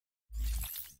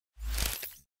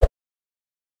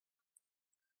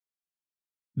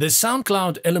The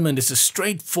SoundCloud element is a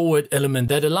straightforward element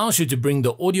that allows you to bring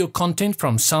the audio content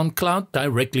from SoundCloud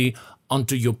directly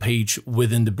onto your page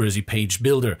within the Brizy Page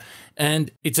Builder. And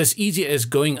it's as easy as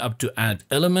going up to add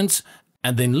elements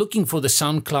and then looking for the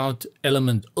SoundCloud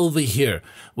element over here,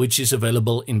 which is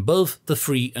available in both the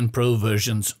free and pro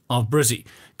versions of Brizy.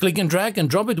 Click and drag and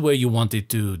drop it where you want it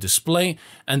to display,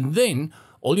 and then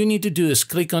all you need to do is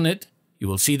click on it. You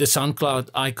will see the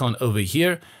SoundCloud icon over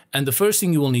here, and the first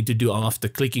thing you will need to do after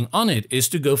clicking on it is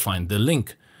to go find the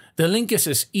link. The link is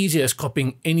as easy as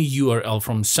copying any URL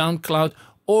from SoundCloud,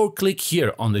 or click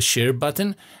here on the share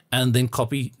button and then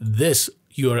copy this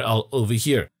URL over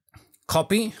here.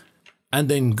 Copy and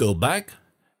then go back,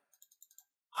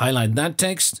 highlight that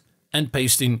text and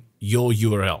paste in your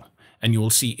URL. And you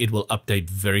will see it will update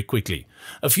very quickly.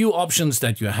 A few options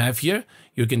that you have here.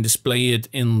 You can display it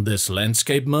in this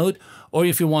landscape mode, or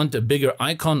if you want a bigger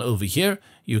icon over here,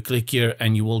 you click here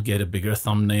and you will get a bigger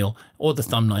thumbnail, or the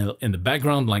thumbnail in the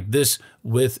background like this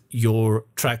with your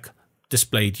track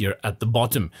displayed here at the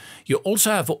bottom. You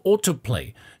also have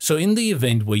autoplay. So in the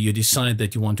event where you decide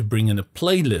that you want to bring in a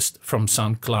playlist from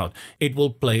SoundCloud, it will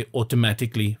play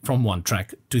automatically from one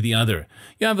track to the other.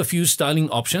 You have a few styling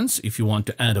options if you want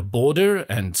to add a border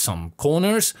and some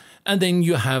corners, and then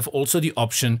you have also the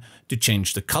option to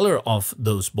change the color of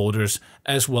those borders,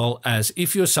 as well as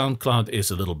if your SoundCloud is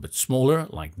a little bit smaller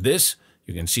like this.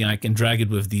 You can see I can drag it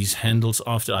with these handles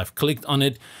after I've clicked on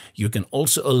it. You can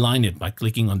also align it by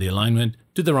clicking on the alignment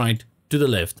to the right, to the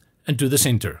left, and to the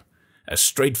center. As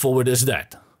straightforward as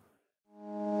that.